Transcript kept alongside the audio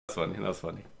funny. That was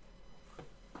funny.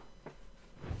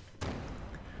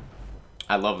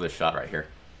 I love this shot right here.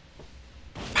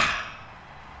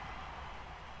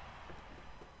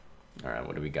 Alright,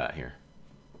 what do we got here?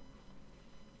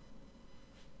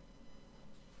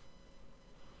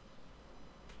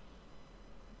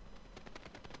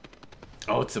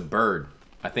 Oh, it's a bird.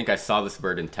 I think I saw this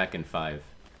bird in Tekken 5.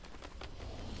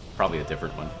 Probably a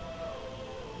different one.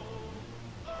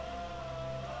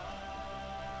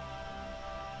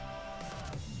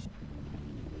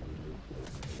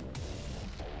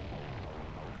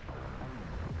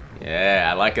 Yeah,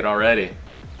 I like it already.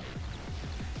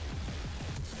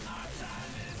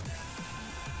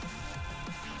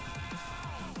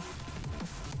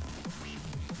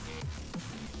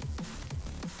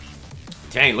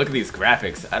 Dang, look at these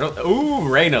graphics. I don't... Ooh,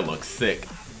 Reina looks sick.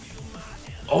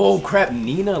 Oh, crap.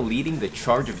 Nina leading the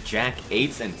charge of Jack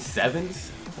 8s and 7s?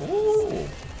 Ooh.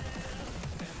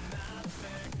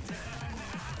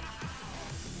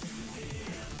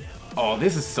 Oh,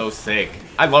 this is so sick.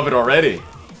 I love it already.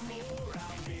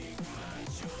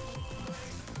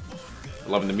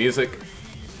 Loving the music.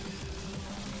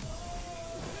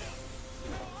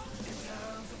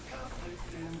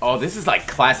 Oh, this is like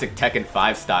classic Tekken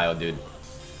 5 style, dude.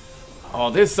 Oh,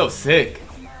 this is so sick.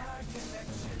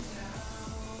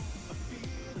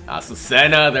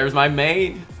 Azucena, there's my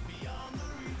main.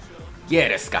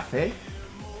 ¿Quieres café?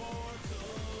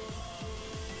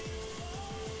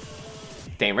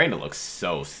 Dang, Reina looks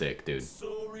so sick, dude.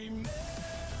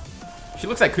 She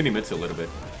looks like Kunimitsu a little bit.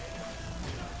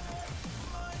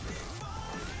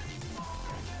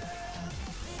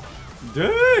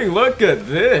 Dang, look at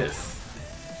this.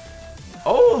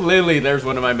 Oh, Lily, there's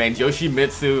one of my mains.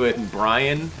 Yoshimitsu and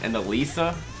Brian and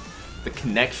Elisa. The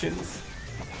connections.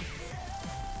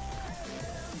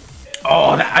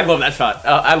 Oh, I love that shot.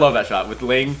 I love that shot with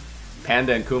Ling,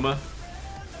 Panda, and Kuma.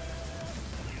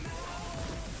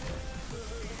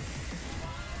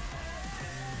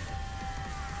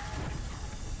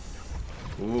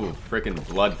 Ooh, freaking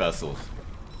blood vessels.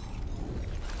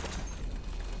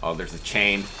 Oh, there's a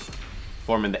chain.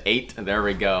 Forming the 8. There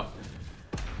we go.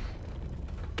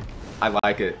 I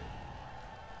like it.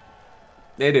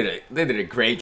 They did a great